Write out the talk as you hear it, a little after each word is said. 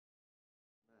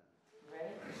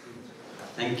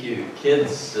Thank you,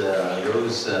 kids.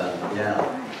 Whoever's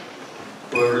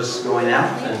going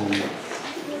out and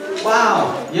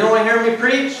wow, you don't want to hear me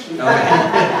preach? No.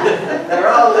 They're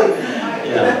all leaving.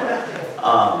 Yeah.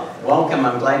 Welcome.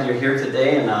 I'm glad you're here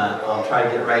today, and I'll try to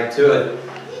get right to it.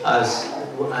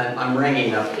 I'm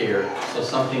ringing up here, so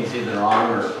something's either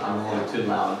on or I'm a little too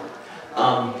loud.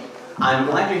 I'm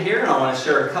glad you're here, and I want to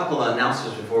share a couple of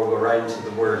announcements before we go right into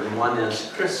the Word. And one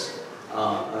is Chris.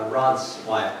 Rod's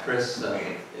wife, Chris,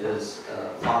 his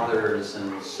father is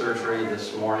in surgery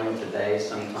this morning, today,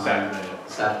 sometime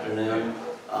this afternoon.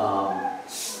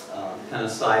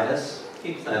 Appendicitis.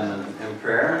 Keep them in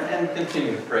prayer and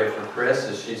continue to pray for Chris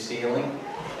as she's healing.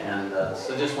 And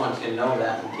so just want you to know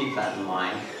that and keep that in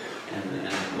mind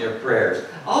and your prayers.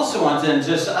 Also want to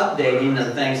just updating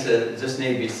the things that just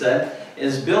need to be said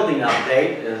is building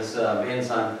update is being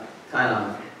some kind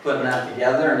of putting that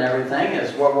together and everything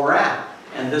is where we're at.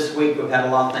 And this week we've had a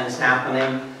lot of things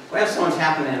happening. We have so much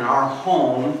happening in our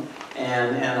home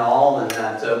and all, and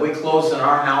that we closed in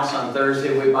our house on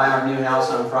Thursday. We buy our new house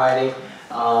on Friday.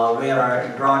 We had our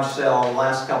garage sale the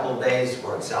last couple of days.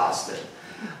 We're exhausted.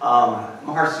 My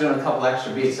heart's doing a couple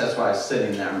extra beats. That's why I was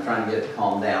sitting there. I'm trying to get it to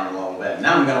calm down a little bit.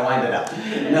 Now I'm going to wind it up.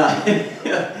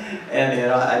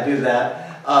 And I do that.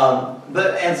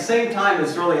 But at the same time,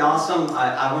 it's really awesome.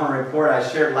 I want to report, I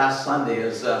shared last Sunday,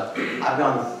 is I've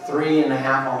gone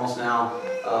 3.5, almost now,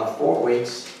 4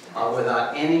 weeks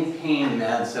without any pain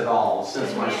meds at all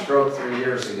since my stroke 3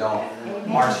 years ago,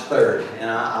 March 3rd. And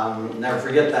I'll never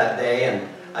forget that day, and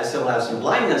I still have some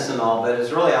blindness and all, but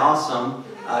it's really awesome.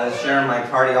 I was sharing my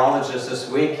cardiologist this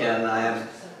week, and I am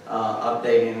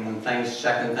updating things,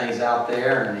 checking things out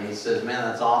there, and he says, man,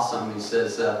 that's awesome. He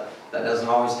says, that doesn't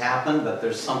always happen, but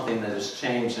there's something that has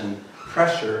changed in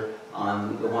pressure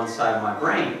on the one side of my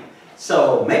brain.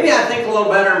 So maybe I think a little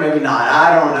better, maybe not.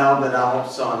 I don't know, but I hope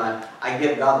so. And I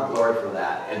give God the glory for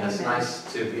that. And it's nice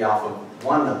to be off of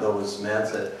one of those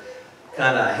meds that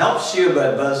kind of helps you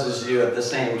but buzzes you at the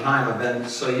same time. I've been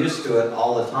so used to it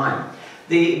all the time.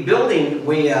 The building,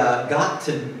 we got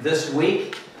to this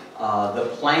week, the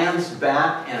plans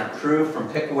back and approved from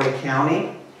Pickaway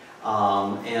County.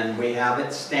 And we have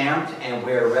it stamped and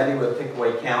we're ready with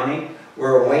Pickaway County.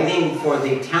 We're waiting for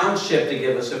the township to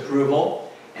give us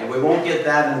approval, and we won't get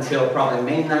that until probably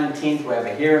May 19th. We have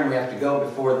a hearing, we have to go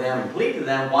before them and plead to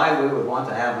them why we would want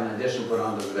to have an addition put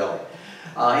onto the building.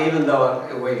 Even though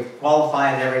we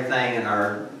qualified everything and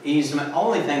our easement,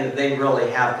 only thing that they really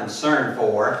have concern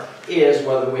for is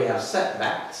whether we have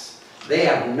setbacks. They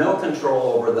have no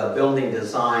control over the building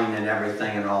design and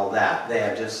everything and all that. They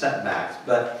have just setbacks,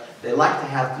 but they like to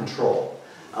have control.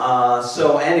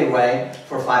 So anyway,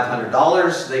 for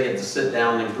 $500, they get to sit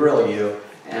down and grill you.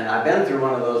 And I've been through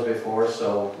one of those before,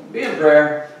 so be in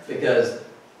prayer because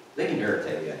they can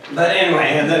irritate you. But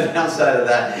anyway, and then outside of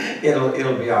that, it'll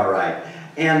be all right.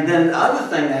 And then the other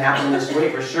thing that happened this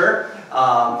week for sure,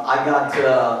 I got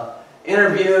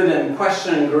interviewed and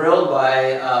questioned and grilled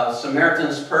by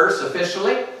Samaritan's Purse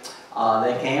officially.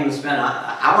 They came and spent an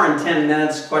hour and 10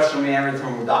 minutes questioning me everything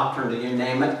from doctrine to you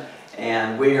name it.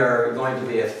 And we are going to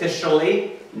be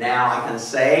officially, now I can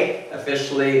say,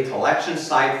 officially collection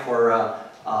site for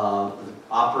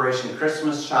Operation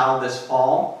Christmas Child this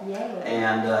fall. Yay.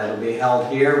 And it'll be held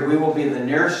here. We will be the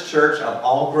nearest church of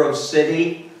all Grove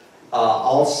City,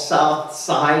 all south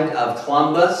side of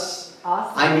Columbus.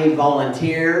 Awesome. I need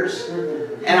volunteers.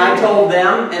 And I told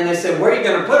them, and they said, where are you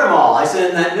going to put them all? I said,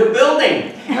 in that new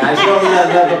building. And I showed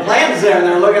them the plans there, and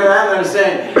they're looking around and they're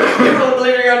saying, you really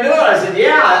believe you're going to do it? I said,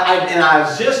 yeah. And I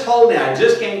was just holding, I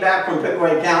just came back from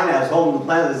Pickaway County. I was holding the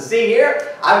plans. And see here,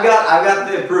 I've got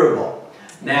the approval.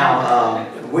 Now,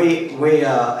 we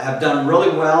have done really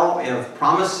well in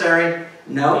promissory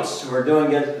notes. We're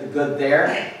doing good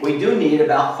there. We do need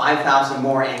about $5,000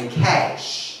 more in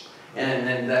cash.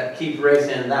 And keep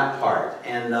raising that part,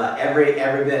 and every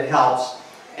bit helps.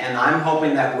 And I'm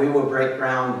hoping that we will break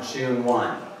ground June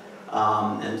 1,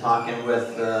 and talking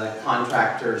with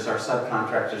contractors, our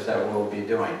subcontractors that we'll be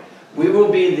doing. We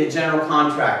will be the general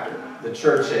contractor, the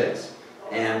church is,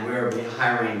 and we'll be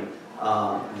hiring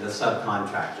the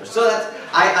subcontractors. So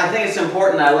I think it's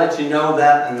important I let you know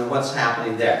that and what's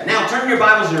happening there. Now turn your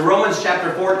Bibles to Romans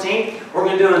chapter 14. We're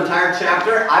going to do an entire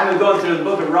chapter. I've been going through the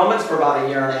book of Romans for about 1.5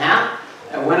 years.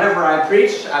 And whenever I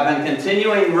preach, I've been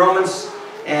continuing Romans,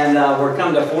 and we're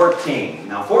come to 14.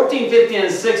 Now 14, 15,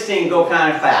 and 16 go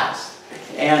kind of fast.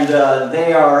 And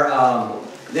they are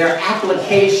their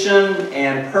application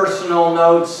and personal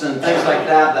notes and things like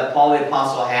that Paul the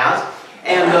Apostle has.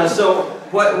 And so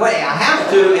what I have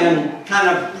to, and kind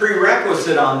of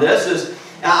prerequisite on this,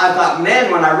 I thought,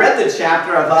 man, when I read the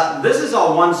chapter, I thought, this is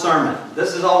all one sermon.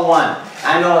 This is all one.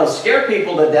 I know it'll scare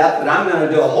people to death, but I'm going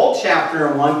to do a whole chapter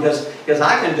in one because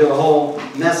I can do a whole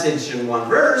message in one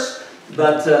verse.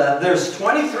 But there's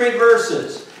 23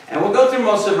 verses. And we'll go through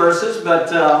most of the verses,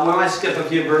 but we might skip a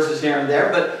few verses here and there.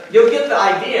 But you'll get the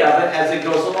idea of it as it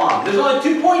goes along. There's only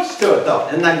 2 points to it, though.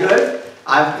 Isn't that good?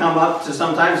 I've come up to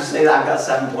sometimes to say that I've got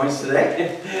 7 points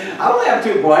today. I only have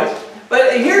 2 points.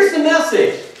 But here's the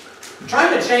message.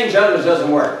 Trying to change others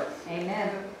doesn't work.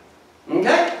 Amen.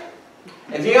 Okay?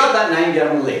 If you got that now, you get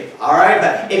them to leave. All right?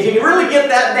 But if you really get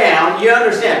that down, you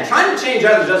understand. Trying to change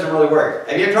others doesn't really work.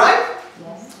 Have you tried?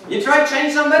 Yes. You tried to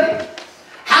change somebody?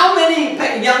 How many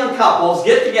young couples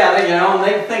get together, you know, and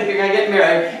they think they're going to get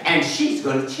married, and she's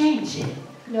going to change him?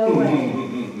 No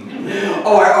way.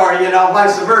 or, you know,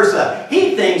 vice versa.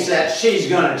 He thinks that she's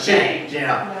going to change, you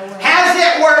know. No way. Has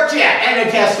it worked yet? Any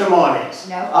testimonies?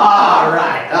 No. All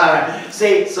right, all right.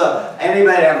 See, so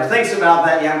anybody ever thinks about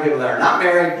that, young people that are not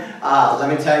married, let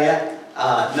me tell you,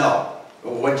 no.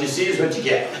 What you see is what you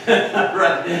get.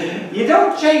 Right? You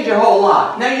don't change a whole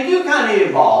lot. Now, you do kind of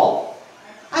evolve.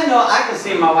 I know, I can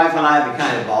see my wife and I have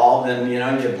kind of evolved, and you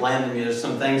know, you blend, and there's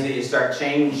some things that you start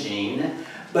changing.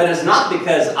 But it's not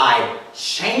because I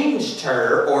changed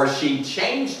her or she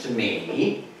changed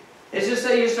me. It's just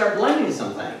that you start blending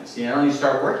some things, you know, and you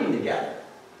start working together.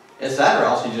 It's that, or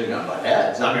else you're just going to butt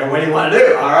heads. I mean, what do you want to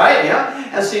do? All right, yeah.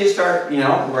 And so you start, you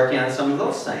know, working on some of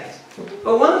those things.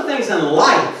 But one of the things in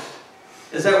life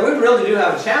is that we really do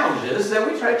have challenges, is that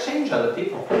we try to change other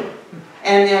people.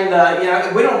 And you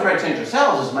know, we don't try to change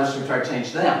ourselves as much as we try to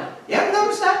change them. You ever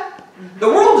notice that? The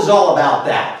world is all about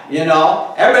that, you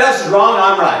know. Everybody else is wrong,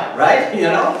 I'm right, right? You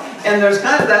know? And there's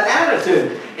kind of that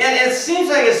attitude. And it seems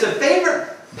like it's a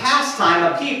favorite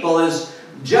pastime of people is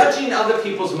judging other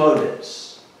people's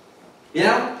motives. You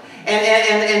know?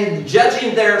 And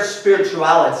judging their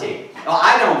spirituality. Well,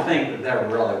 I don't think that they're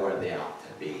really where they ought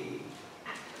to be.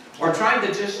 Or trying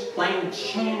to just plain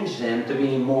change them to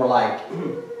be more like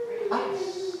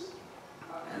us.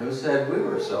 And who said we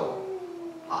were so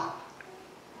hot?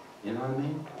 You know what I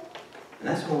mean? And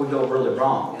that's where we go really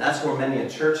wrong. And that's where many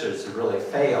churches really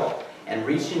fail in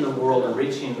reaching the world and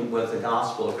reaching with the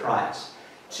gospel of Christ.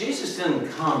 Jesus didn't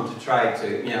come to try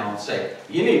to, you know, say,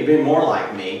 you need to be more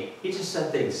like me. He just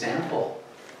set the example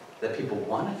that people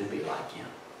wanted to be like him.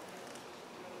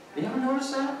 You ever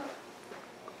notice that?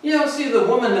 You know, see the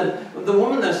woman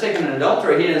that's taken in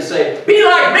adultery, he didn't say, be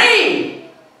like me!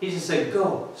 He just said,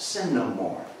 go, sin no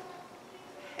more.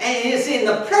 And you see,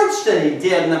 the approach that he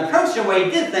did, and the approach and the way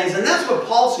he did things, and that's what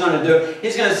Paul's going to do.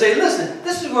 He's going to say, listen,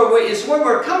 this is it's where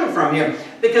we're coming from here.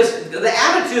 Because the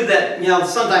attitude that, you know,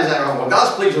 sometimes I go, well,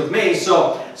 God's pleased with me,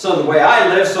 so the way I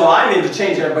live, so I need to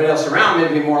change everybody else around me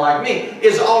to be more like me,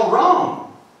 is all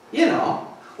wrong. You know.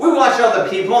 We watch other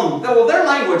people, and well, their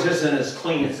language isn't as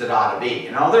clean as it ought to be. You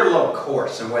know, they're a little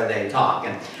coarse in the way they talk.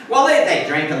 And well, they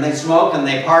drink and they smoke and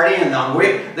they party and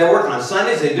they work on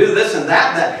Sundays. They do this and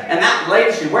that. And that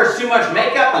lady, she wears too much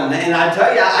makeup. And I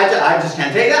tell you, I just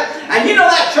can't take that. And you know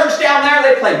that church down there,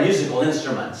 they play musical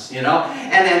instruments. You know,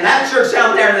 and in that church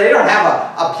down there, they don't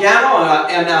have a piano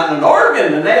and an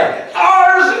organ, and they have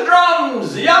guitars and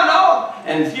drums. You know.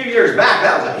 And a few years back,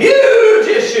 that was a huge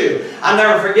issue. I'll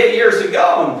never forget years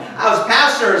ago. And I was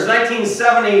pastor. It was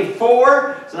 1974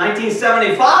 to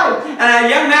 1975. And a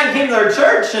young man came to our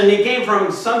church, and he came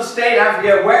from some state, I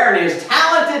forget where, and he was a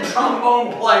talented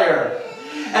trombone player.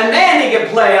 And man, he could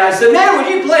play. And I said, man, would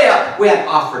you play we had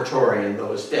offertory in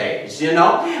those days, you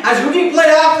know. I said, would you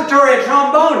play offertory and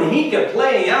trombone? And he could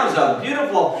play. You know, it was a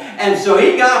beautiful. And so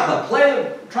he got up and played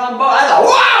the trombone. I thought,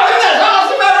 wow, isn't that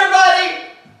awesome, everybody?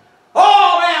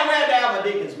 Oh man, we had to have a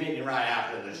deacon's meeting right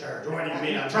after the church. What do you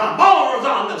mean? A trombone was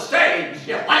on the stage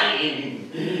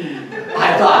playing.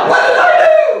 I thought, what did I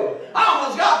do? I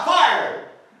almost got fired.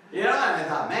 You know, and I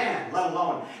thought, man, let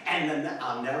alone. And then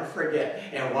I'll never forget.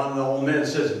 And one of the old men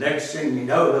says, next thing you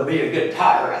know, there'll be a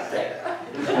guitar right there.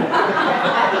 And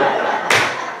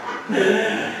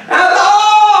I thought,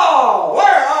 oh,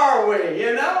 where are we?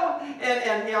 You know?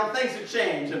 And you know, things have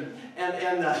changed.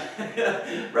 And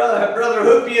Brother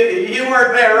Hoop, you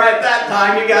weren't there right that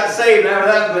time. You got saved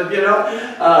after that, but you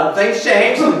know, things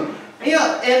changed. And, you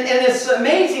know, and it's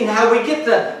amazing how we get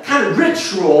the kind of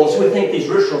rituals. We think these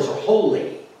rituals are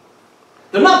holy.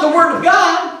 They're not the Word of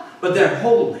God, but they're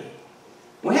holy.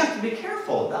 We have to be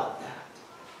careful about that.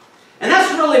 And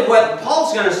that's really what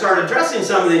Paul's going to start addressing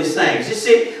some of these things. You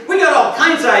see, we got all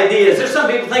kinds of ideas. There's some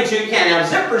people think you can't have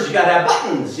zippers, you got to have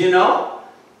buttons, you know.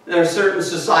 There are certain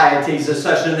societies as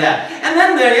such and that. And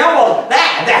then there, you know, well, the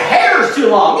hair's too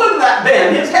long. Look at that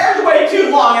Ben. His hair's way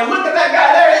too long. And look at that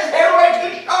guy there. His hair's way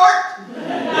too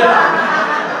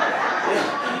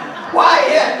Why?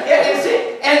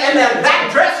 And then that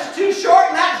dress is too short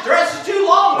and that dress is too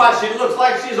long. Why, she looks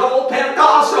like she's old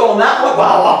Pentecostal. And that one,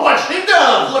 well, what's she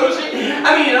done, Lucy?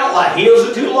 I mean, you know, like heels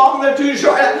are too long, they're too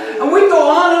short. And we go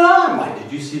on and on. Why,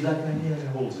 did you see that guy? Yeah, he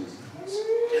holds his hands.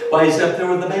 Why, he's up there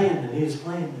with the band and he's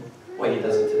playing. Well, he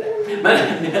doesn't today.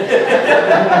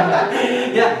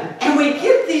 Yeah, and we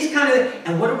get these kind of,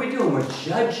 and what are we doing? We're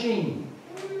judging.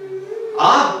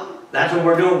 That's what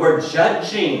we're doing. We're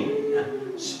judging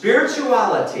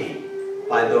spirituality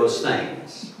by those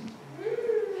things.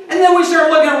 And then we start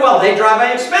looking at, well, they drive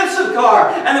an expensive car.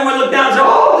 And then we look down and say,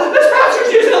 oh, this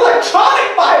pastor's using an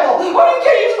electronic Bible. Oh, you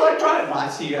can't use electronic. Well, I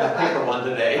see a paper one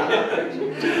today. Oh,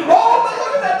 but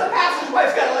look at that. The pastor's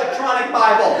wife's got an electronic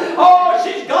Bible. Oh,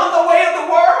 she's gone the way of the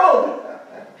world.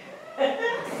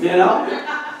 You know?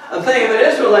 The thing of it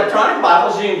is, with electronic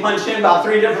Bibles, you can punch in about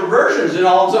 3 different versions and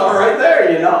all it's all right there,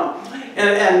 you know?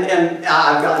 And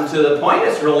I've gotten to the point,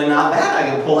 it's really not bad. I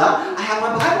can pull out, I have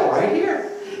my Bible right here.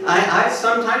 I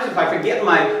sometimes, if I forget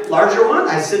my larger one,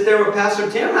 I sit there with Pastor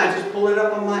Tim and I just pull it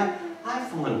up on my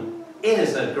iPhone. It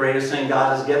is the greatest thing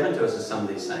God has given to us, is some of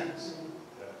these things.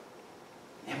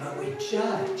 Yeah, but we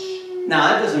judge. Now,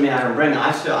 that doesn't mean I don't bring it.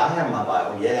 I have my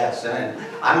Bible, yes. And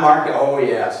I mark it, oh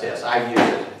yes, I use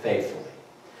it faithfully.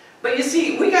 But you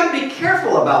see, we got to be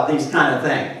careful about these kind of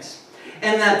things.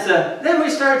 And that then we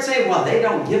start saying, well, they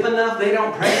don't give enough, they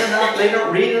don't pray enough, they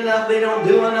don't read enough, they don't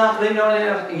do enough, they don't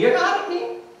enough. You got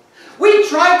me? We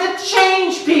try to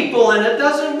change people and it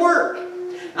doesn't work.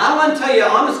 I want to tell you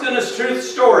an honest goodness truth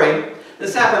story.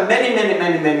 This happened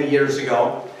many years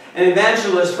ago. An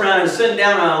evangelist friend was sitting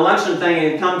down on a luncheon thing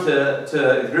and he'd come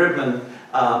to a group,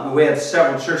 and we had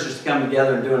several churches to come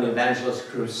together and do an evangelist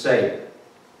crusade.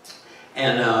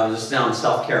 And it was down in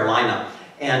South Carolina.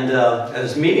 And I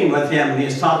was meeting with him, and he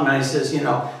was talking about, he says, you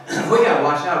know, we got to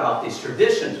watch out about these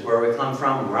traditions, where we come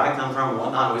from, where I come from, and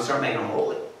whatnot, and we start making them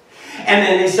holy. And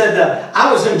then he said,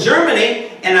 I was in Germany,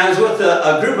 and I was with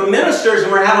a group of ministers,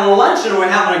 and we're having a luncheon, and we're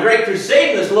having a great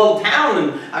crusade in this little town,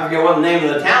 and I forget what the name of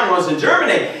the town was in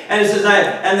Germany. And he says,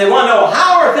 and they want to know,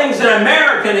 how are things in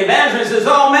America? And the evangelist says,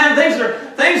 oh man,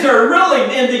 things are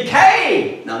really in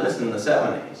decay. Now this is in the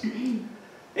 70s.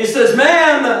 He says,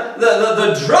 man,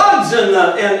 the drugs and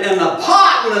the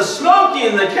pot and the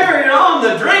smoking and the carrying on,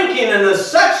 the drinking and the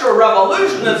sexual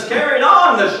revolution that's carried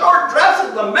on, the short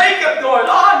dresses, the makeup going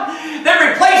on. They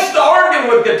replaced the organ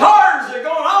with guitars. They're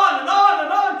going on and on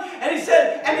and on. And he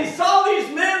said, and he saw these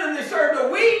men and they started to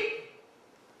weep.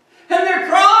 And they're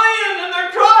crying and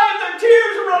they're crying. Their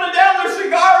tears are running down their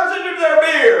cigars into their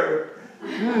beer.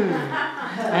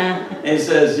 And he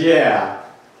says, yeah,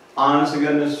 honest to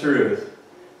goodness truth.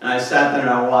 And I sat there and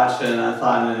I watched it and I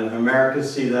thought, in America,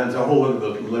 see, that's a whole lot of the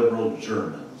liberal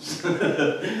Germans.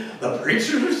 The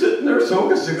preachers are sitting there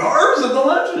smoking cigars at the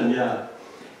luncheon, yeah.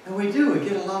 And we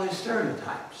get a lot of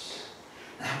stereotypes.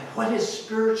 Now, what is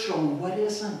spiritual and what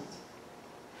isn't?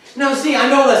 Now, see, I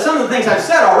know that some of the things I've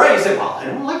said already, you say, well, I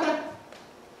don't like that.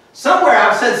 Somewhere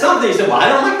I've said something, you say, well, I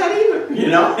don't like that either, you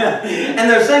know. And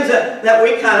there's things that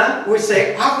we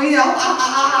say, oh, you know,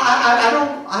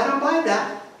 I don't buy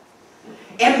that.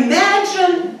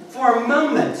 Imagine for a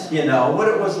moment, you know, what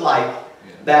it was like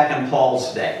back in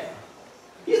Paul's day.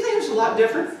 You think it was a lot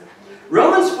different?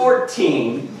 Romans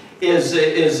 14 is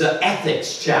an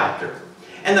ethics chapter.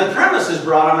 And the premise is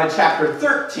brought on by chapter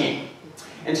 13.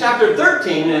 And chapter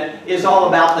 13 is all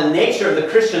about the nature of the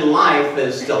Christian life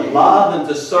is to love and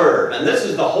to serve. And this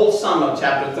is the whole sum of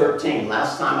chapter 13,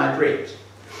 last time I preached.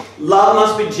 Love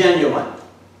must be genuine.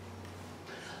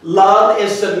 Love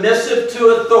is submissive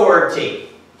to authority.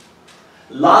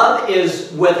 Love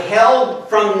is withheld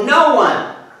from no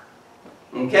one.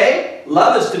 Okay?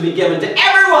 Love is to be given to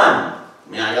everyone.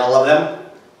 Now, y'all love them?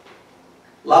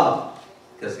 Love them.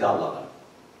 Because God loves them.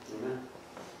 Amen.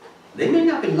 They may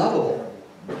not be lovable.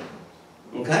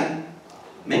 Okay?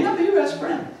 May not be your best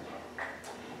friend.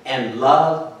 And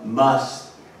love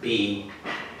must be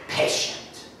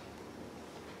patient.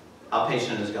 How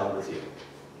patient is God with you?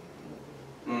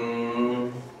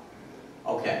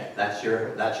 Okay, that's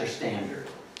your standard.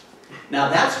 Now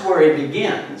that's where he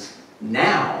begins.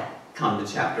 Now come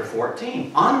to chapter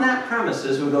 14. On that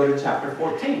premises, we go to chapter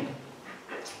 14.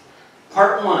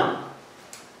 Part 1.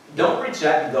 Don't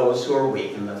reject those who are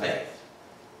weak in the faith.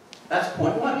 That's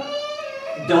point 1.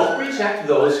 Don't reject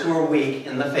those who are weak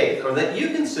in the faith, or that you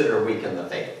consider weak in the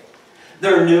faith.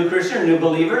 They're a new Christian, new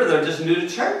believer, they're just new to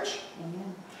church.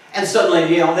 And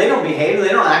suddenly, you know, they don't behave, they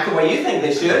don't act the way you think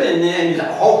they should, and you're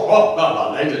like,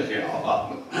 oh, they just, you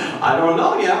know, I don't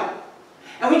know, yeah.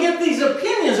 And we get these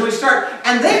opinions, and we start,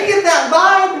 and they get that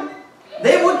vibe.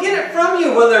 They will get it from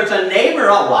you, whether it's a neighbor.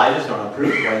 Oh, well, I just don't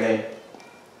approve the way they...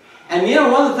 And you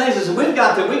know, one of the things is we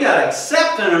got to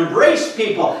accept and embrace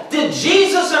people. Did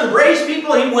Jesus embrace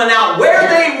people? He went out where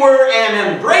they were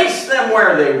and embraced them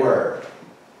where they were.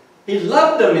 He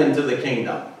loved them into the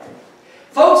kingdom.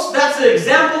 Folks, that's an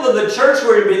example of the church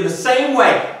where it'd be the same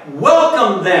way.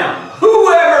 Welcome them.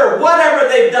 Whoever, whatever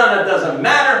they've done, it doesn't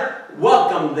matter.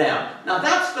 Welcome them. Now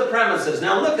that's the premises.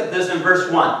 Now look at this in verse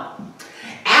 1.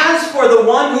 As for the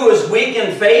one who is weak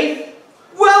in faith,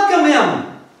 welcome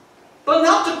him, but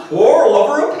not to quarrel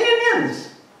over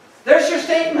opinions. There's your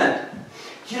statement.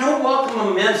 You don't welcome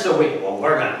him in so we're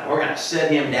gonna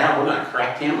sit him down, we're gonna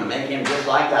correct him and make him just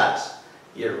like us.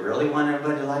 You really want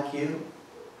everybody like you?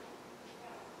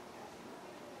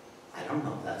 I don't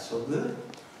know if that's so good.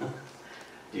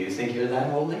 Do you think you're that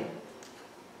holy?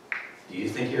 Do you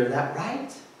think you're that right?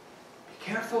 Be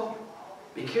careful.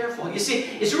 Be careful. You see,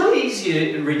 it's really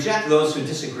easy to reject those who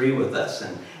disagree with us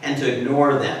and to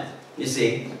ignore them. You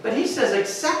see, but he says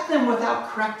accept them without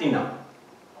correcting them.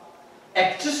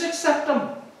 Just accept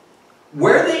them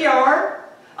where they are.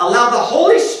 Allow the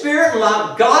Holy Spirit,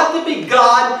 allow God to be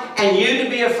God and you to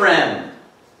be a friend.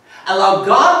 Allow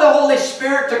God the Holy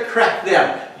Spirit to correct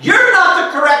them. You're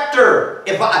not the corrector.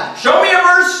 Show me a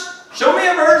verse. Show me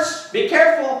a verse. Be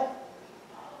careful.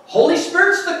 Holy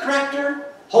Spirit's the corrector.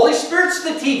 Holy Spirit's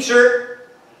the teacher.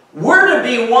 We're to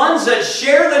be ones that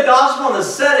share the gospel and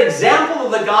set example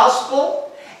of the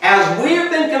gospel as we have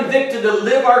been convicted to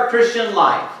live our Christian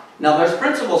life. Now there's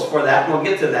principles for that, and we'll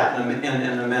get to that in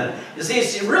a minute. You see,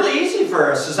 it's really easy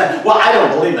for us to say, well, I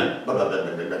don't believe in it.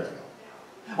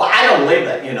 Well, I don't believe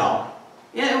it, you know.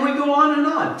 Yeah, and we go on and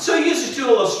on. So he uses two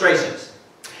illustrations.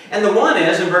 And the one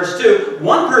is, in verse 2,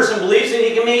 one person believes that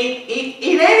he can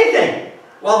eat anything,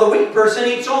 while the weak person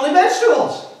eats only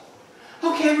vegetables.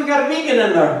 Okay, we got a vegan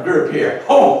in the group here.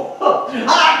 Oh,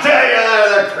 I tell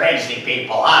you, they're crazy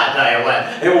people. I tell you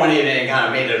what, they won't eat any kind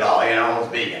of meat at all, you know,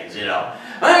 those vegans, you know.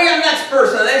 I got the next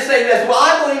person, they say this, well,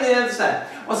 I believe the inside.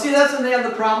 Well, see, that's when they have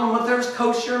the problem with there's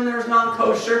kosher and there's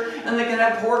non-kosher, and they can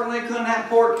have pork and they couldn't have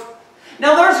pork.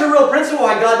 Now, there's a real principle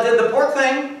why God did the pork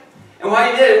thing, and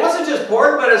why he did it. It wasn't just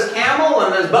pork, but there's camel,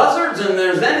 and there's buzzards, and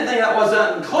there's anything that was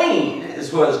unclean,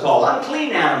 is what it's called,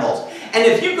 unclean animals. And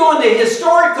if you go into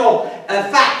historical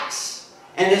facts,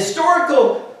 and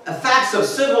historical facts of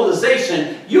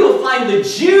civilization, you will find the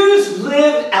Jews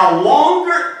lived a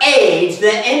longer age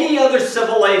than any other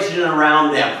civilization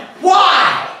around them.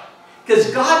 Why? Because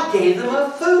God gave them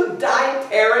a food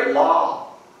dietary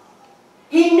law.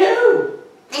 He knew.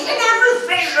 They didn't have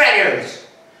refrigerators.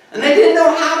 And they didn't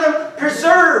know how to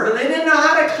preserve. And they didn't know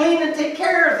how to clean and take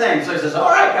care of things. So he says, all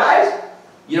right, guys,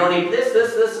 you don't eat this,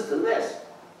 this, this, and this.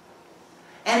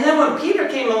 And then when Peter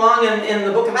came along in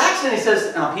the book of Acts, and he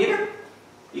says, now, Peter,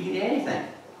 you can eat anything.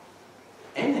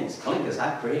 Anything's clean because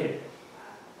I created it.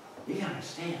 You got to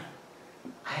understand.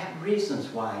 I have reasons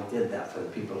why I did that for the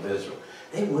people of Israel.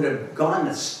 They would have gone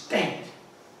extinct,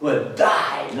 would have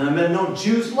died, and there would have been no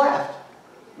Jews left.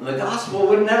 And the gospel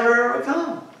would never ever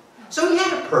come. So he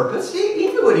had a purpose. He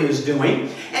knew what he was doing.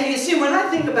 And you see, when I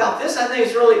think about this, I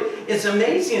think it's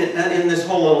amazing in this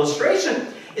whole illustration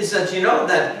is that, you know,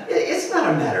 that it's not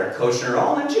a matter of kosher at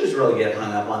all. And Jews really get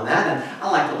hung up on that. And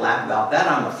I like to laugh about that.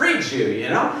 I'm a free Jew, you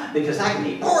know, because I can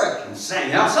eat pork and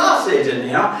sausage and,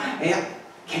 you know. And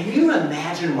can you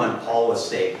imagine when Paul was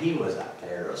saved? He was a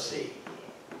Pharisee.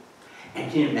 And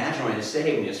can you imagine when he was saved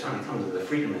and he was trying to come to the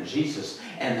freedom of Jesus?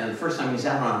 And then the first time he's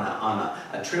out on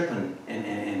a trip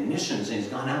in missions, and he's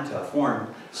gone out to a foreign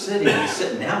city, and he's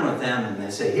sitting down with them, and they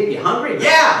say, hey, you hungry?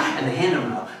 Yeah! And they hand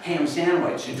him a ham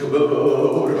sandwich. And what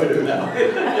do I do now?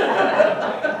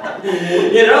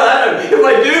 You know, if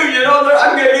I do, you know,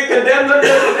 I'm going to get condemned. They're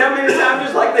going to condemn me to sound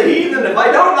just like the heathen. If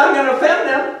I don't, I'm going to offend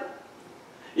them.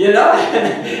 You know,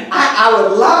 I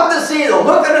would love to see the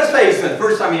look on his face the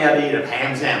first time he had to eat a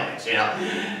ham sandwich, you know.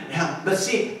 Yeah, but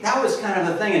see, that was kind of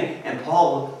the thing. And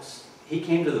Paul, he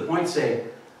came to the point saying,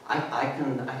 I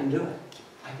can do it.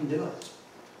 I can do it.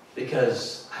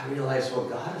 Because I realized what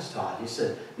God has taught. He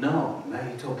said, no,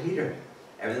 he told Peter,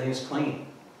 everything's clean.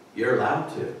 You're allowed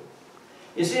to.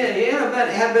 You see, it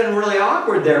had been really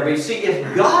awkward there. But you see,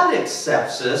 if God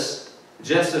accepts us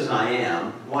just as I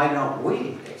am, why don't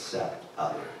we accept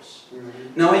others?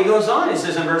 Now he goes on, he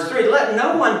says in verse 3, let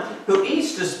no one who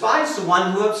eats despise the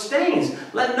one who abstains.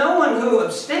 Let no one who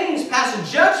abstains pass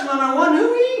a judgment on one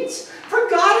who eats, for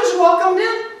God has welcomed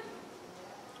him.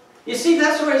 You see,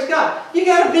 that's where he's got. You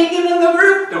got a vegan in the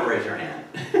group? Don't raise your hand.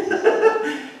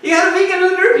 You got a vegan in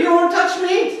the group? You won't touch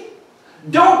meat.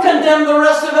 Don't condemn the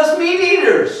rest of us meat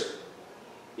eaters.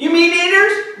 You meat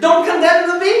eaters, don't condemn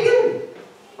the vegan.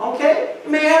 Okay?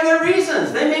 They may have their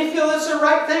reasons. They may feel it's the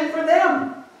right thing for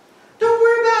them. Don't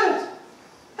worry about it.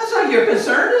 That's not your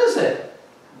concern, is it?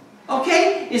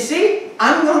 Okay? You see,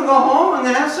 I'm going to go home. I'm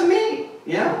going to have some meat.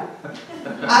 Yeah?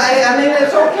 I mean,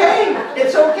 it's okay.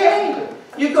 It's okay.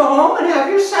 You go home and have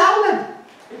your salad.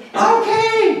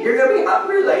 Okay, you're going to be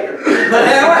hungry later. But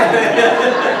anyway,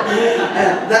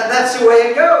 that's the way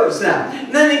it goes now.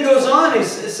 And then he goes on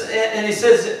and he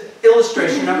says,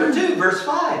 illustration number 2, verse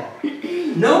 5.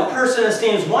 No person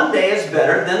esteems one day as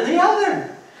better than the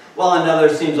other, while another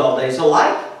esteems all days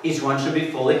alike. Each one should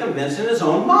be fully convinced in his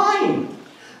own mind.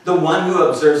 The one who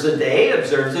observes a day,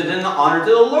 observes it in honor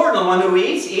to the Lord. The one who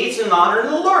eats, eats in honor to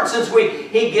the Lord, since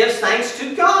he gives thanks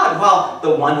to God. While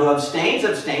the one who abstains,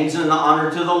 abstains in honor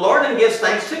to the Lord and gives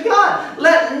thanks to God.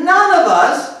 Let none of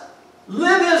us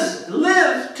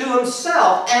live to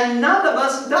himself, and none of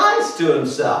us dies to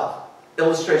himself.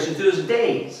 Illustration 2 is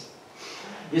days.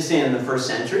 You see, in the first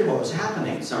century, what was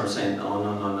happening? Some are saying, oh,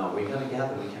 no, we got to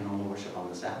gather. We can only worship on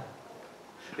the Sabbath.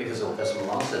 Because the Old Testament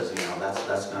law says,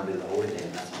 that's going to be the holy day,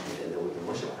 and that's the only day that we can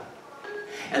worship on.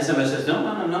 And somebody says,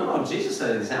 no. Jesus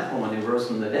set an example when he rose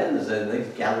from the dead. And said they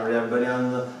gathered everybody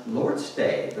on the Lord's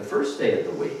day, the first day of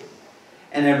the week.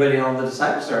 And everybody, all the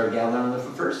disciples started gathering on the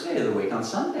first day of the week, on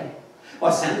Sunday.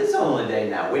 Well, Sunday's the only day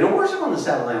now. We don't worship on the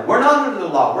Sabbath day. We're not under the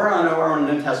law. We're on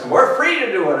the New Testament. We're free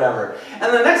to do whatever.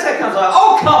 And the next day comes along,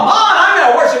 oh, come on, I'm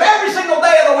going to worship every single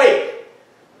day of the week.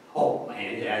 Oh,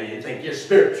 man, yeah, you think you're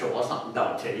spiritual. Well, something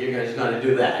don't tell you. You're just going to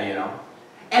do that,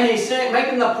 And he's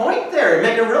making the point there,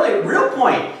 making a really real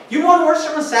point. You want to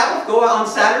worship on Sabbath? Go on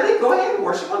Saturday? Go ahead and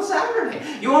worship on Saturday.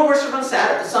 You want to worship on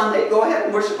Sunday? Go ahead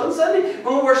and worship on Sunday. You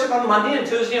want to worship on Monday and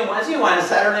Tuesday and Wednesday? You want a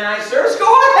Saturday night service?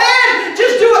 Go ahead!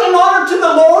 Just do it in honor to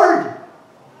the Lord.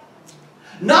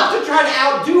 Not to try to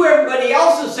outdo everybody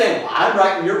else and say, well, I'm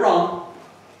right and you're wrong.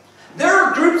 There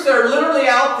are groups that are literally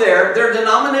out there, they're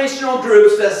denominational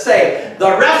groups that say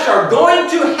the rest are going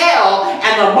to hell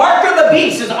and the mark of the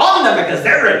beast is on them because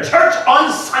they're in church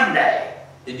on Sunday.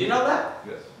 Did you know that?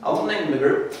 Yes. I won't name the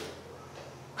group.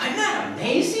 Isn't that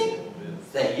amazing?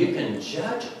 That you can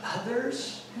judge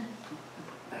others?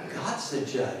 God's the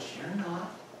judge, you're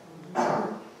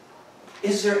not.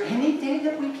 Is there any day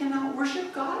that we cannot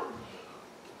worship God?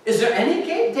 Is there any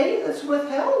day that's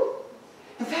withheld?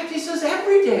 In fact, he says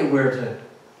every day we're to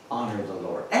honor the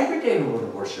Lord. Every day we're to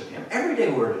worship him. Every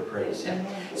day we're to praise him.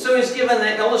 So he's given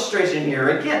the illustration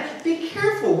here again. Be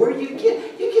careful where you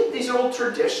get these old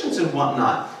traditions and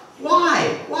whatnot.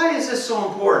 Why? Why is this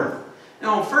so important?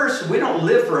 Now, first, we don't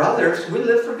live for others. We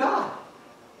live for God.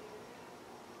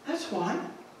 That's why.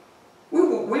 We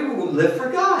will live for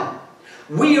God.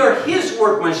 We are his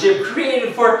workmanship,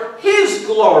 created for his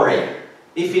glory.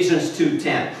 Ephesians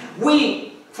 2:10.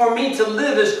 For me to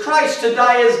live is Christ, to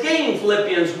die is gain,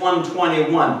 Philippians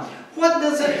 1:21. What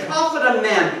does it profit a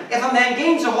man if a man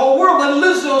gains the whole world but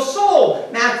loses his soul?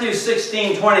 Matthew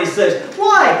 16:26.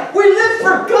 Why? We live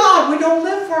for God. We don't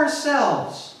live for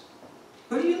ourselves.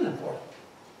 Who do you live for?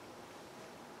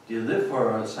 Do you live for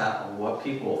what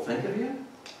people will think of you?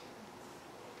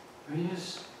 Or are you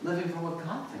just living for what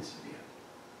God thinks of you?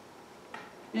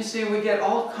 You see, we get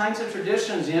all kinds of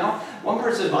traditions, One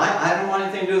person says, well, I don't want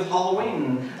anything to do with Halloween.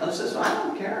 And another says, well, I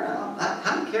don't care.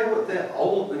 I don't care what the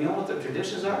old, what the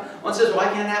traditions are. One says, well,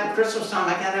 I can't have Christmas time.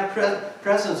 I can't have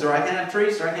presents, or I can't have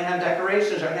trees, or I can't have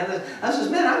decorations, or I can't have this. I says,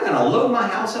 man, I'm going to load my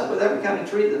house up with every kind of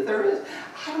tree that there is.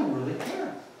 I don't really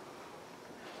care.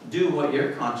 Do what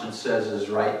your conscience says is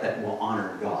right that will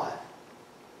honor God.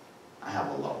 I have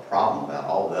a little problem about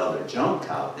all the other junk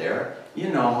out there.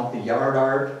 The yard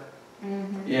art.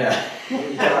 Mm-hmm. Yeah.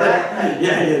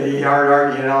 The yard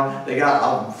art, they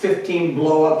got 15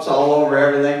 blow-ups all over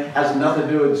everything. Has nothing to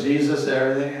do with Jesus and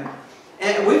everything.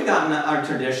 And we've gotten our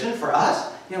tradition for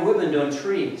us. We've been doing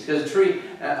trees. Because a tree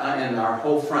in our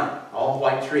whole front, all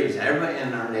white trees. And everybody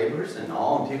in our neighbors and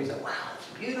people say, wow,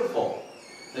 it's beautiful.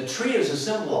 The tree is a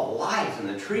symbol of life. And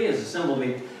the tree is a symbol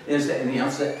it's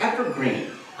the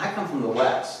evergreen. I come from the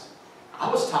West. I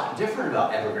was taught different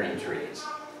about evergreen trees.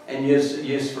 And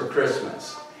used for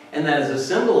Christmas. And that is a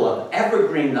symbol of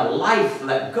evergreen, the life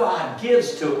that God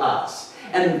gives to us.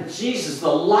 And Jesus, the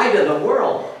light of the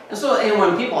world. And so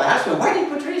when people ask me, why do you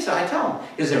put trees? I tell them,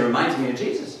 because it reminds me of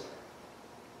Jesus.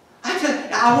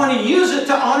 I want to use it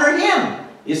to honor him.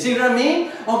 You see what I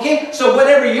mean? Okay, so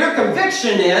whatever your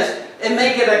conviction is, and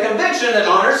make it a conviction that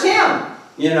honors him.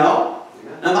 Now,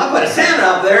 if I put a Santa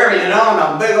up there, and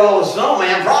a big old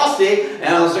snowman, Frosty,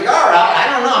 and a cigar out, I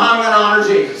don't know how I'm going to honor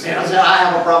Jesus. So I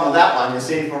have a problem with that one,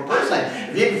 for personally.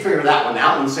 If you can figure that one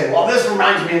out and say, well, this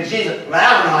reminds me of Jesus, but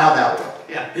I don't know how that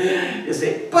works. You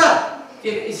see, but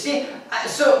You see,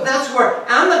 so that's where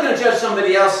I'm not going to judge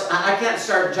somebody else. I can't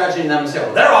start judging them and say,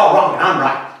 well, they're all wrong and I'm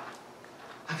right.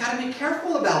 I got to be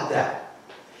careful about that.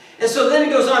 And so then he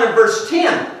goes on in verse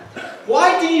 10.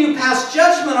 Why do you pass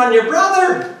judgment on your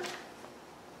brother?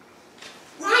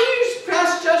 Why do you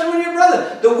pass judgment on your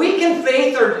brother? The weak in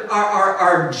faith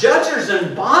are judges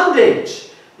in bondage.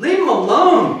 Leave them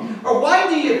alone. Or why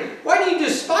do you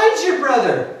despise your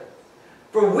brother?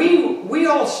 For we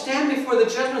all stand before the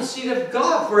judgment seat of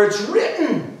God, for it's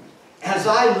written, as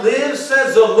I live,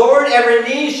 says the Lord, every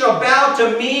knee shall bow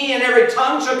to me, and every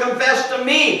tongue shall confess to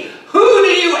me. Who do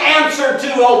you answer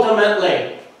to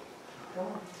ultimately?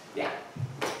 Yeah.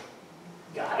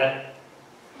 Got it.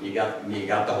 You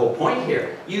got the whole point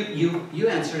here. You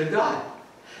answer to God.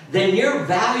 Then your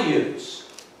values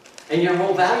and your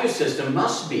whole value system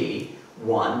must be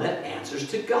one that answers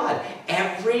to God.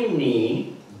 Every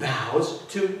knee bows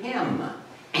to Him,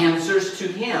 answers to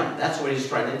Him. That's what he's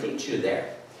trying to teach you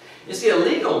there. You see, a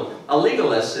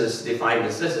legalist is defined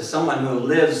as this, as someone who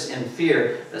lives in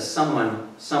fear that someone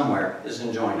somewhere is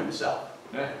enjoying himself.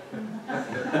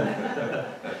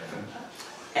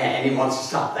 And he wants to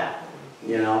stop that.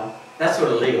 You know, that's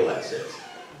what a legalist is.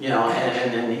 You know,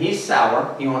 and he's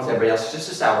sour. He wants everybody else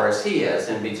just as sour as he is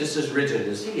and be just as rigid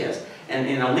as he is. And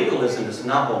you know, legalism is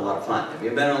not a whole lot of fun. Have you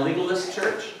been in a legalist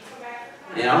church?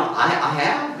 You know, I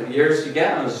have years ago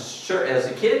as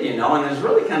a kid, you know, and it was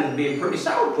really kind of being pretty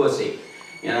sour pussy.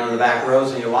 You know, in the back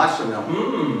rows, and you watch them and go,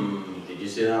 did you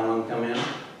see that one come in?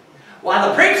 Why,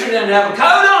 the preacher didn't have a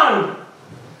coat on.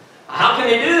 How can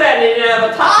he do that? He didn't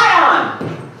have a tie on.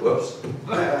 Whoops.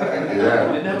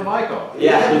 Didn't have a mic on.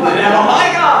 Yeah, he didn't have a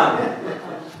mic on.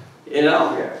 You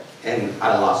know, and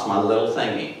I lost my little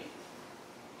thingy.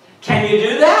 Can you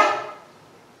do that?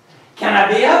 Can I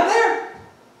be up there?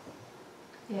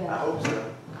 Yeah. I hope so.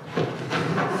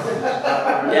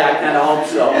 Yeah, I kind of hope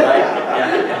so, right?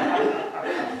 Yeah.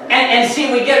 And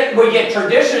see, we get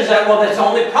traditions that, well, that's the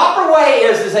only proper way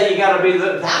is that you got to be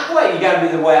that way. You got to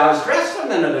be the way I was dressed a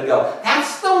minute ago.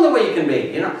 That's the only way you can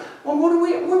be. You know. Well, where do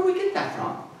we get that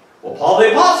from? Well, Paul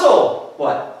the Apostle.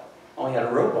 What? Oh, he had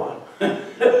a robe on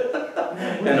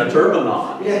and a turban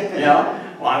on. You know.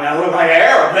 Well, I'm gonna look like an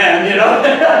Arab then. You know.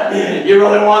 You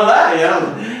really want that? You know.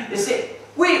 You see.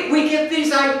 We get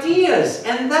these ideas,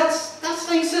 and that's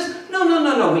thing says,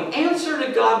 no. We answer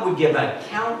to God, we give an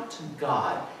account to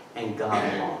God, and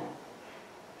God alone.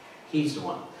 He's the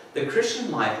one. The Christian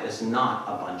life is not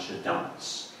a bunch of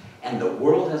don'ts. And the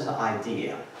world has an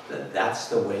idea that that's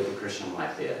the way the Christian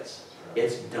life is.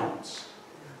 It's don'ts.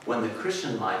 When the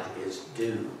Christian life is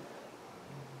do.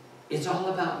 It's all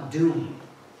about doing.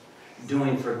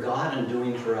 Doing for God and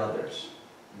doing for others.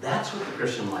 That's what the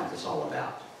Christian life is all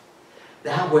about.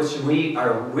 That which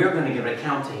we're going to give an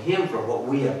account to Him for what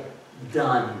we have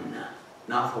done,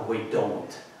 not for what we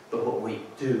don't, but what we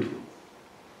do.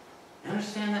 You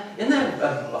understand that? Isn't that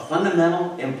a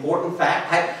fundamental, important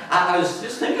fact? I was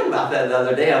just thinking about that the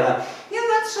other day. I thought, yeah,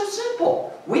 that's so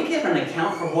simple. We give an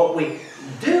account for what we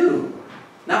do,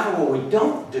 not for what we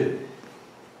don't do.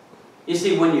 You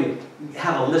see, when you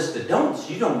have a list of don'ts,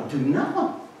 you don't do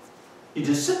nothing. You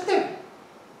just sit there.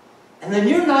 And then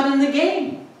you're not in the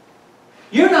game.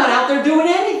 You're not out there doing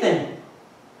anything.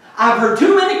 I've heard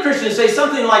too many Christians say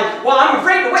something like, well, I'm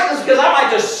afraid to witness because I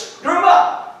might just screw them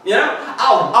up. You know,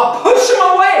 I'll push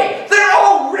them away. They're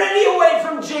already away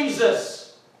from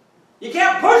Jesus. You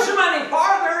can't push them any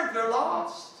farther. They're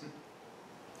lost.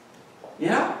 You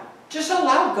know, just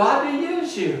allow God to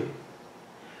use you.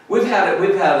 We've had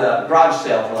a garage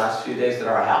sale for the last few days at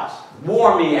our house.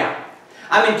 Wore me out.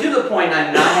 I mean, to the point, I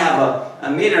have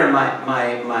a meter.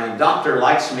 My doctor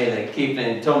likes me to keep,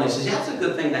 and he told me, he says, yeah, it's a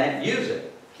good thing to use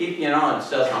it. Keep, you know, it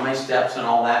says how many steps and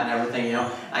all that and everything, you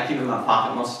know. I keep it in my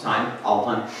pocket most of the time, all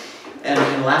the time. And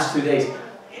in the last 2 days,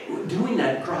 doing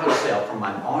that garage sale from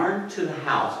my barn to the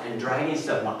house and dragging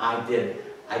stuff, I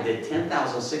did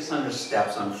 10,600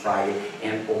 steps on Friday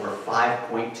and over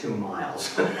 5.2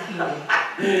 miles.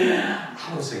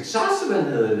 I was exhausted at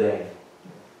the end of the day.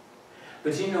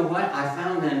 But you know what? I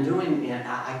found in doing it,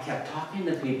 I kept talking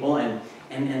to people, and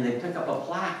they pick up a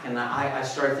plaque, and I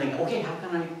started thinking, okay, how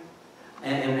can I?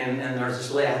 And there's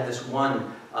this lady, I had this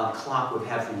one clock we've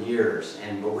had for years,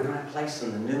 but we don't have a place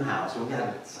in the new house. We got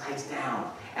it sides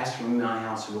down. Asked for my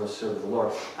house who will serve the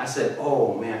Lord. I said,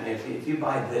 oh man, if you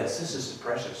buy this is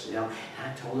precious, you know.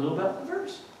 And I told a little about the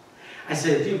verse. I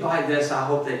said, if you buy this, I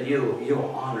hope that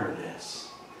you'll honor this.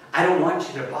 I don't want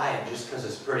you to buy it just because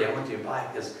it's pretty. I want you to buy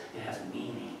it because it has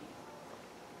meaning.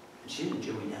 And she didn't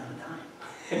chew me down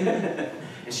a dime.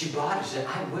 And she bought it. She said,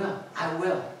 I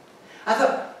will. I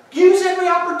thought, use every every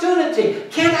opportunity.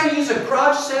 Can't I use a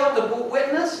garage sale to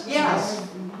witness? Yes.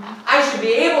 I should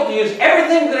be able to use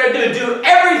everything that I do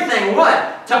everything,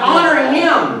 what? To honor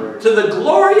Him, to the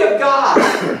glory of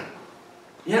God.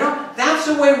 You know, that's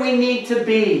the way we need to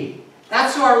be.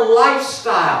 That's our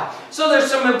lifestyle. So there's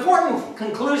some important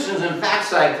conclusions and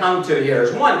facts that I come to here.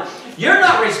 Is one, you're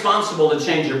not responsible to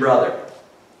change your brother.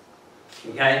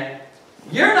 Okay?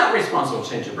 You're not responsible to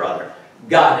change your brother.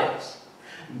 God is.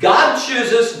 God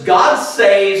chooses, God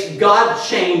saves, God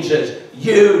changes.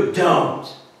 You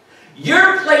don't.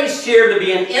 You're placed here to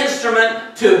be an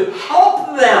instrument to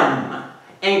help them,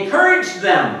 encourage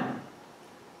them.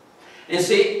 And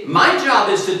see, my job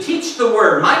is to teach the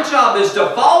Word. My job is to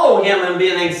follow Him and be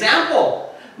an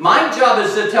example. My job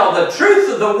is to tell the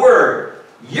truth of the Word.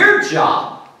 Your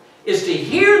job is to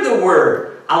hear the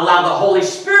Word. Allow the Holy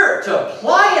Spirit to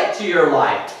apply it to your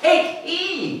life. Take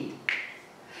heed.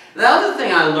 The other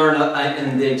thing I learned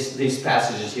in these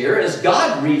passages here is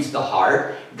God reads the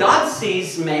heart. God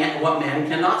sees what man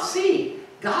cannot see.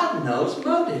 God knows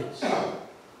motives.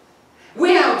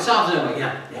 We have something, you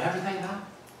ever think about it?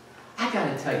 I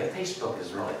got to tell you, Facebook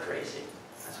is really crazy.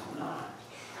 That's going on.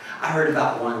 I heard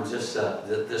about one just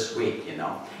this week, you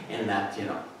know, in that, you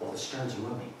know, well, the Sterns are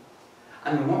moving.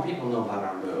 I mean, more people know about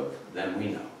our move than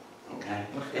we know. Okay?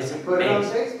 It's Put it on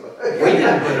Facebook. We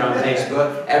didn't put it on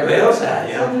Facebook. Everybody else had,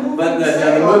 you know. But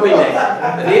the moving day.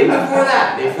 But even before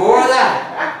that.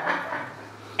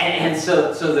 And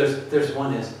so there's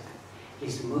one is,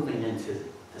 he's moving into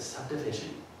the subdivision.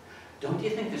 Don't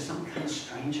you think there's something kind of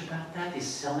strange about that? He's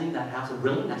selling that house,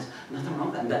 really nice, nothing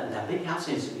wrong with that big house,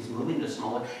 he's moving to a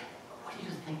smaller. What do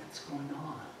you think that's going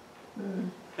on?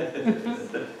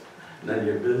 None of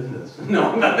your business.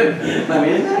 No, nothing. I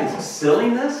mean, isn't that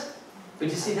silliness? But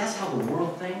you see, that's how the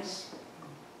world thinks.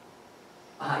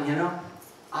 You know,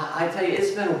 I tell you,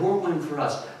 it's been a whirlwind for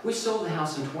us. We sold the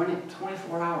house in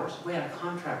 24 hours. We had a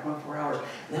contract, 24 hours.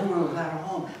 Then when we got our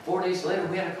home, 4 days later,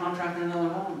 we had a contract in another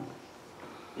home.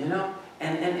 You know?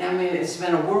 And I mean, it's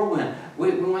been a whirlwind.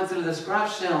 We went through this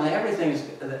garage sale, and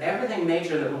everything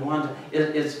major that we wanted,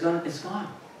 it's gone.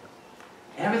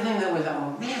 Everything that we thought,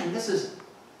 oh man, this is,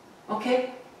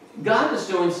 okay, God is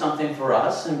doing something for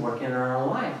us and working in our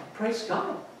life. Praise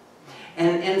God.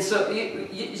 And so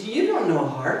you don't know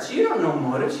hearts, you don't know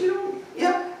motives, you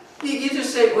don't, you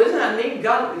just say, well, isn't that neat?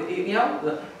 God, you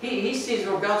know, he sees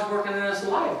where God's working in his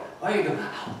life. Or you go,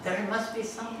 oh, there must be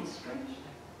something strange there.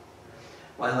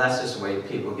 Well, that's just the way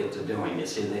people get to doing. You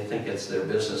see, they think it's their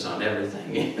business on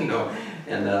everything, you know,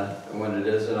 and when it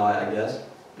isn't, I guess.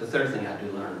 The third thing I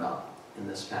do learn about in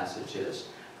this passage is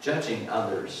judging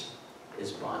others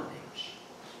is bondage.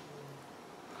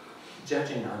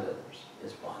 Judging others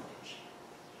is bondage.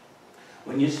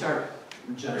 When you start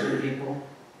judging people,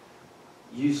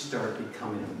 you start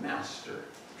becoming a master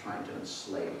trying to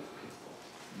enslave people.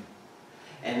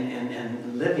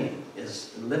 And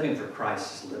living for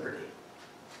Christ is liberty.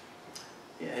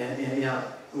 Yeah,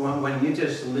 when you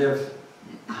just live,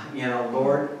 you know,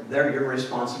 Lord, they're your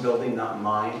responsibility, not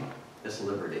mine, it's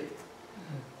liberty.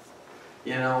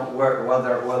 You know,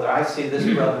 whether I see this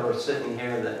brother sitting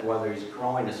here, that whether he's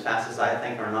growing as fast as I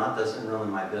think or not, doesn't really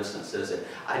my business, is it?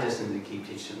 I just need to keep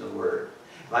teaching the Word.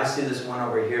 If I see this one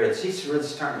over here, he's really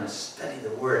starting to study the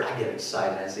Word, I get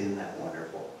excited. I see, isn't that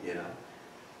wonderful, you know?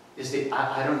 You see,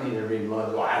 I don't need to read more.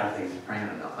 Well, I don't think he's praying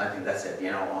enough. I think that's it,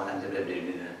 you know.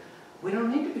 We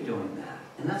don't need to be doing that.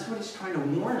 And that's what he's trying to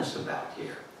warn us about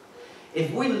here.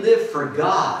 If we live for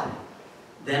God,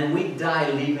 then we die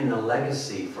leaving a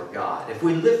legacy for God. If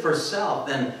we live for self,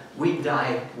 then we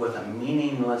die with a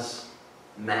meaningless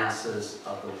masses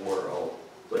of the world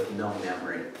with no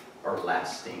memory or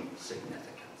lasting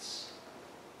significance.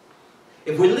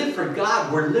 If we live for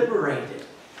God, we're liberated.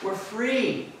 We're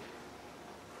free.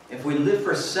 If we live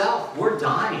for self, we're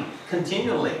dying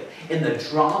continually in the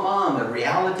drama and the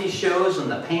reality shows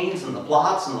and the pains and the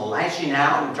plots and the lashing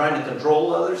out and trying to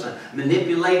control others and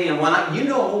manipulating and whatnot. You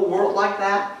know a whole world like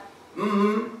that?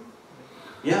 Mm-hmm.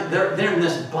 Yeah, they're in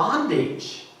this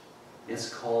bondage.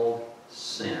 It's called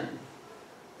sin.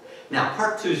 Now,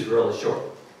 part 2 is really short.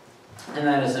 And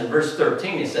that is in verse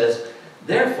 13. He says,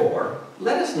 therefore,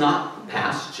 let us not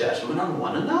pass judgment on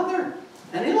one another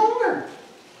any longer,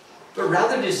 but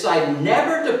rather decide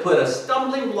never to put a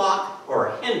stumbling block or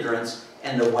a hindrance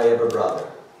in the way of a brother.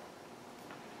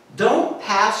 Don't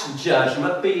pass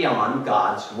judgment beyond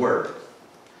God's Word.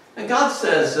 And God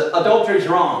says adultery is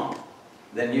wrong.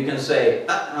 Then you can say,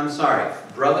 I'm sorry,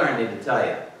 brother, I need to tell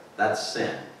you, that's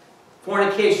sin.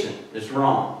 Fornication is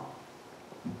wrong.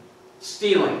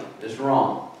 Stealing is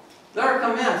wrong. There are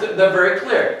commands. They're very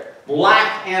clear.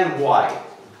 Black and white.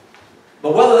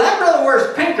 But whether that brother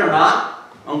wears pink or not,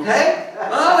 okay?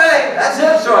 Okay, that's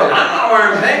his choice. I'm not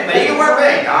wearing pink, but he can wear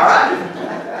pink, all right?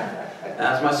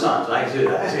 That's my son, so I can do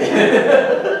that.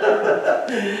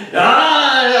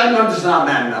 I'm just not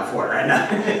man enough for it right now.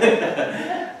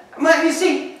 But you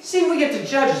see, we get to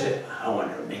judge it. I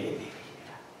wonder, maybe. Be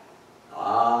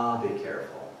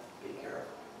careful. Be careful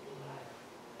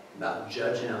about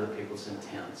judging other people's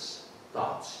intents,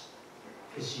 thoughts,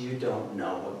 because you don't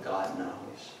know what God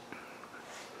knows.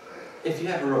 If you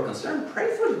have a real concern,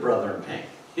 pray for the brother in pink.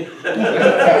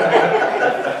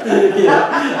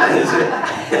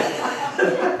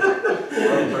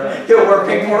 He'll wear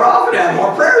pink more often and have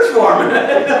more prayers for him.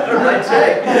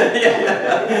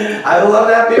 I love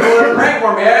to have people that are praying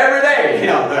for me every day. You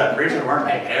know, the preacher wearing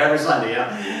pink every Sunday. You know,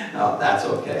 no, that's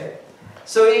okay.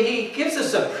 So he gives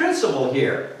us a principle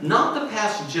here, not to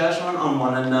pass judgment on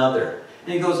one another.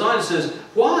 And he goes on and says,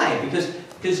 why? Because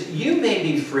you may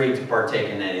be free to partake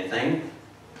in anything,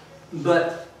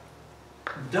 but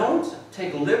don't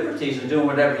take liberties in doing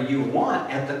whatever you want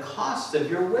at the cost of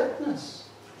your witness.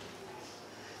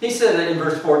 He said in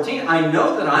verse 14, I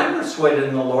know that I am persuaded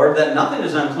in the Lord that nothing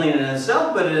is unclean in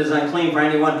itself, but it is unclean for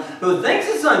anyone who thinks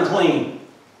it's unclean.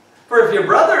 For if your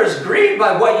brother is grieved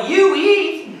by what you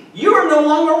eat, you are no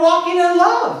longer walking in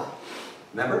love.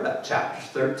 Remember about chapter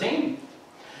 13.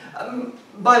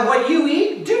 By what you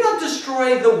eat, do not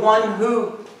destroy the one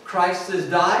who Christ has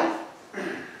died.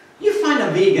 You find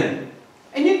a vegan,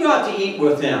 and you go out to eat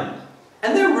with them,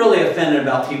 and they're really offended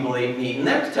about people eating meat, and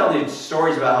they're telling you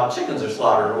stories about how chickens are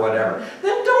slaughtered or whatever.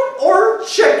 Then don't order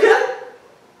chicken.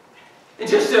 And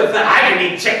just to offend, I can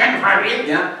eat chicken from you.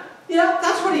 Yeah,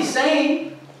 that's what he's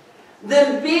saying.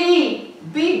 Then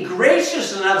be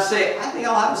gracious enough to say, I think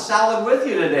I'll have a salad with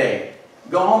you today.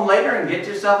 Go home later and get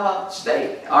yourself a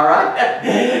steak, all right?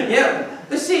 Yeah,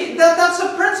 but see, that's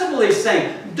a principle he's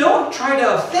saying. Don't try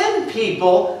to offend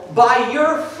people by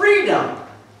your freedom.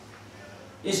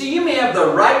 You see, you may have the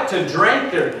right to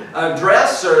drink or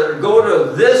dress or go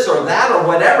to this or that or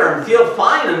whatever and feel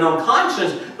fine and no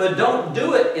conscience, but don't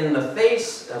do it in the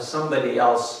face of somebody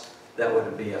else that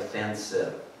would be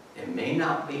offensive. It may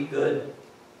not be good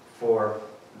for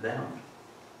them.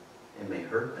 It may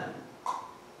hurt them.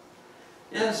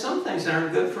 Yeah, some things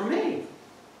aren't good for me.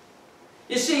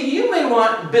 You see, you may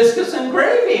want biscuits and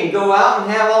gravy and go out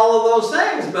and have all of those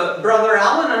things, but Brother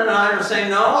Alan and I are saying,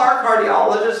 no, our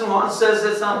cardiologist says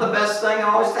it's not the best thing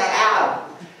always to have.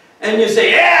 And you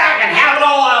say, yeah, I can have it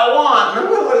all I want. And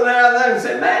we look at that and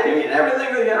say, man, you eat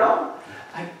everything, you know.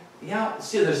 Yeah,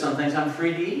 see, there's some things I'm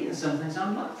free to eat and some things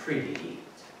I'm not free to eat.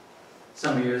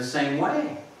 Some of you are the same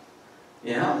way.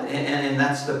 You know, and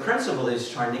that's the principle he's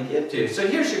trying to give to you. So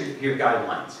here's your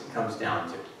guidelines it comes down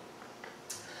to.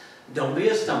 Don't be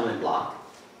a stumbling block.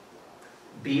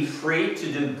 Be free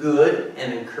to do good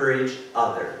and encourage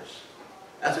others.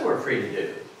 That's what we're free to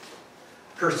do.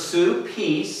 Pursue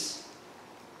peace.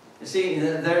 You see,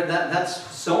 that's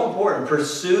so important.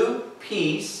 Pursue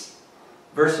peace.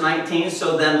 Verse 19,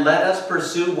 so then let us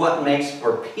pursue what makes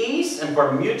for peace and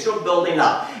for mutual building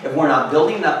up. If we're not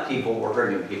building up people, we're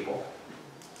hurting people.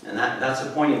 And that's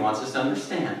the point he wants us to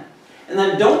understand. And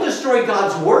then don't destroy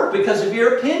God's work because of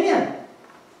your opinion.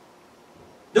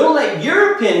 Don't let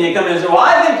your opinion come in and say, well,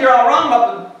 I think you're all wrong,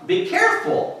 but be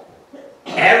careful.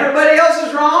 Everybody else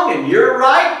is wrong and you're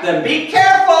right, then be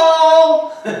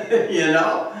careful. You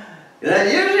know?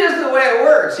 That usually is the way it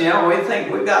works. You know, we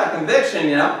think we've got a conviction,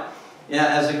 you know. Yeah,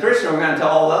 as a Christian, we're going to tell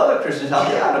all the other Christians how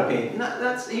they ought to be.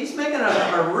 No, he's making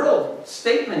a real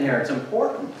statement here. It's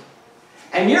important.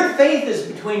 And your faith is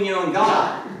between you and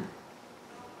God.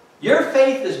 Your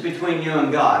faith is between you and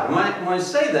God. When I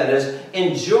say that is,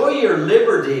 enjoy your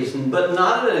liberties, but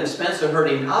not at the expense of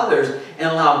hurting others, and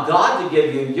allow God to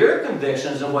give you your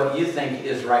convictions and what you think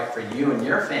is right for you and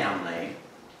your family.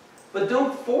 But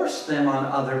don't force them on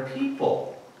other people.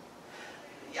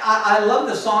 I love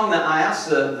the song that I asked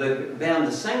the band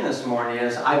to sing this morning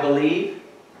is, I Believe.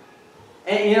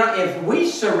 And you know, if we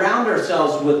surround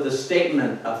ourselves with the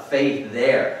statement of faith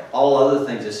there, all other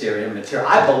things is here immaterial.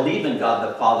 I believe in God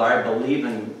the Father. I believe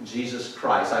in Jesus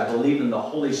Christ. I believe in the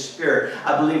Holy Spirit.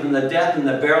 I believe in the death and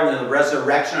the burial and the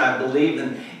resurrection. I believe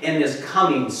in His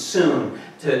coming soon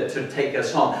to take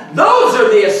us home. Those are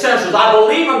the essentials. I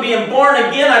believe in being born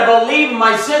again. I believe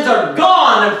my sins are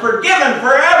gone and forgiven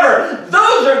forever.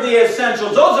 Those are the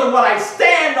essentials. Those are what I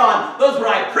stand on. Those are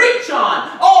what I preach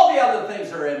on. All the other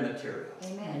things are immaterial.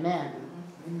 Amen.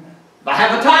 If I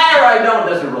have a tire, I don't,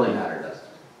 it doesn't really matter, does it?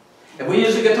 If we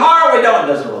use a guitar, we don't, it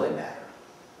doesn't really matter.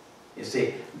 You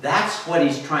see, that's what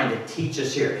he's trying to teach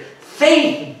us here.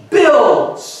 Faith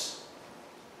builds.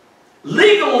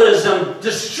 Legalism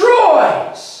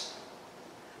destroys,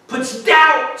 puts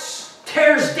doubts,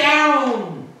 tears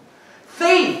down.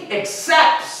 Faith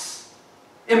accepts,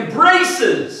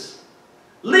 embraces.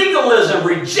 Legalism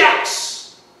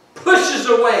rejects, pushes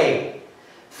away.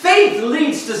 Faith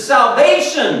leads to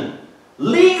salvation.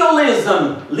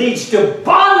 Legalism leads to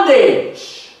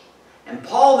bondage. And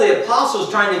Paul the Apostle is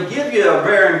trying to give you a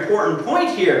very important point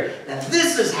here, that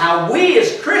this is how we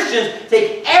as Christians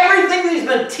take everything that he's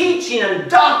been teaching and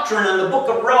doctrine in the book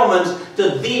of Romans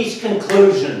to these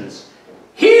conclusions.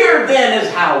 Here then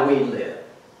is how we live.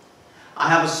 I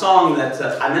have a song that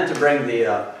I meant to bring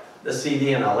the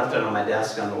CD, and I left it on my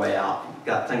desk on the way out.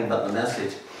 Got thinking about the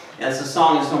message. And it's a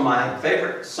song, it's one of my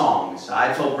favorite songs.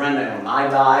 I told Brenda, when I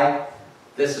die,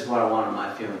 this is what I want at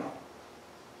my funeral.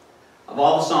 Of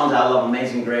all the songs, I love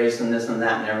Amazing Grace and this and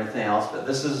that and everything else, but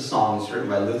this is a song that's written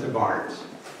by Luther Barnes.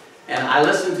 And I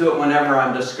listen to it whenever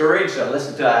I'm discouraged. I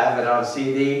listen to it, I have it on a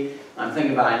CD. I'm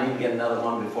thinking about I need to get another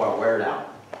one before I wear it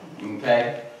out.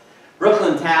 Okay?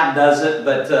 Brooklyn Tab does it,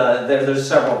 but there's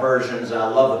several versions. I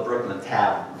love the Brooklyn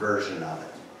Tab version of it.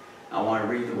 I want to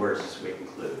read the words as we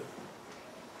conclude.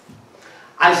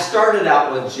 I started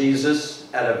out with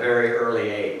Jesus at a very early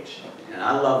age. And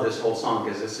I love this whole song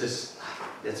because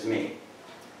it's me.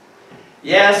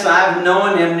 Yes, I've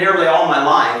known him nearly all my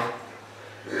life.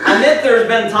 I admit there's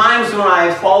been times when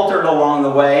I faltered along the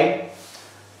way,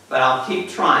 but I'll keep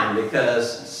trying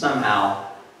because somehow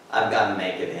I've got to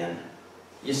make it in.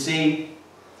 You see,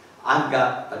 I've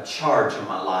got a charge in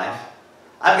my life.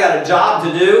 I've got a job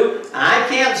to do, and I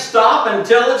can't stop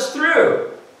until it's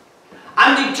through.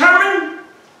 I'm determined.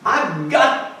 I've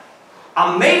got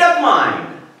a made-up mind.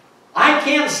 I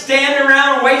can't stand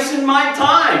around wasting my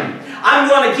time. I'm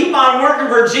going to keep on working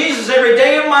for Jesus every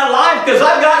day of my life because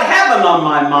I've got heaven on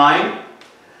my mind.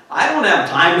 I don't have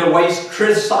time to waste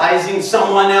criticizing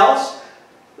someone else.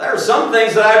 There are some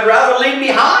things that I'd rather leave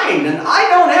behind, and I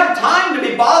don't have time to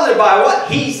be bothered by what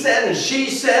he said and she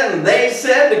said and they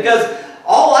said, because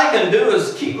all I can do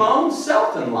is keep my own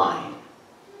self in line.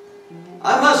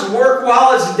 I must work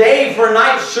while it's day, for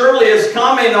night surely is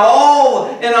coming, and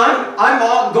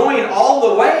I'm going all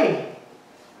the way.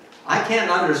 I can't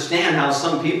understand how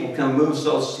some people can move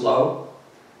so slow.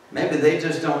 Maybe they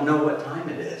just don't know what time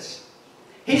it is.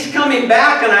 He's coming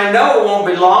back, and I know it won't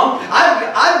be long.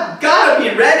 I've got to be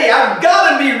ready. I've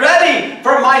got to be ready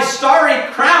for my starry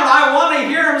crown. I want to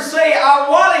hear him say,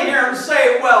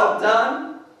 well done.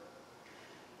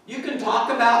 You can talk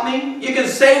about me. You can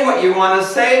say what you want to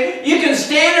say. You can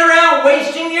stand around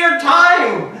wasting your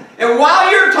time. And while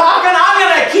you're talking, I'm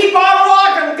going to keep on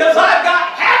walking because I've got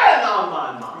heaven on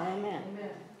my mind. Amen.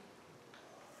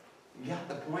 You got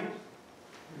the point?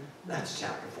 That's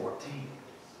chapter 14.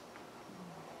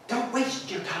 Don't waste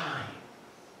your time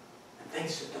on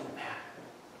things that don't matter.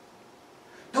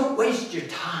 Don't waste your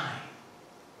time.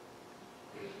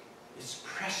 It's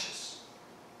precious.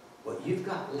 What you've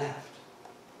got left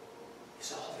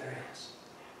is all there is.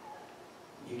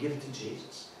 You give it to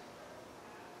Jesus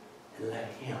and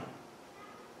let him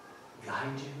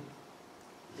guide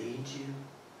you, lead you,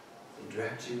 and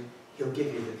direct you. He'll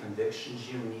give you the convictions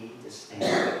you need to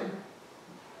stand.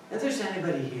 If there's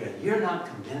anybody here, you're not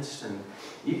convinced and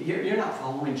you're not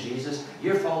following Jesus,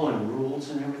 you're following rules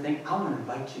and everything, I want to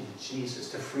invite you to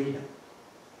Jesus, to freedom.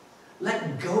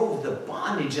 Let go of the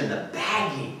bondage and the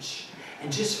baggage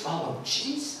and just follow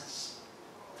Jesus.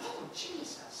 Follow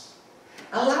Jesus.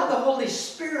 Allow the Holy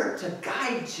Spirit to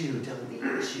guide you, to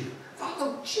lead you.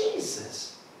 Follow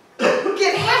Jesus.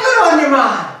 Get heaven on your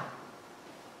mind.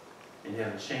 And you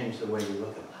have to change the way you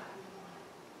look at life.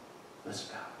 Let's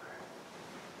bow.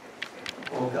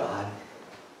 Oh God.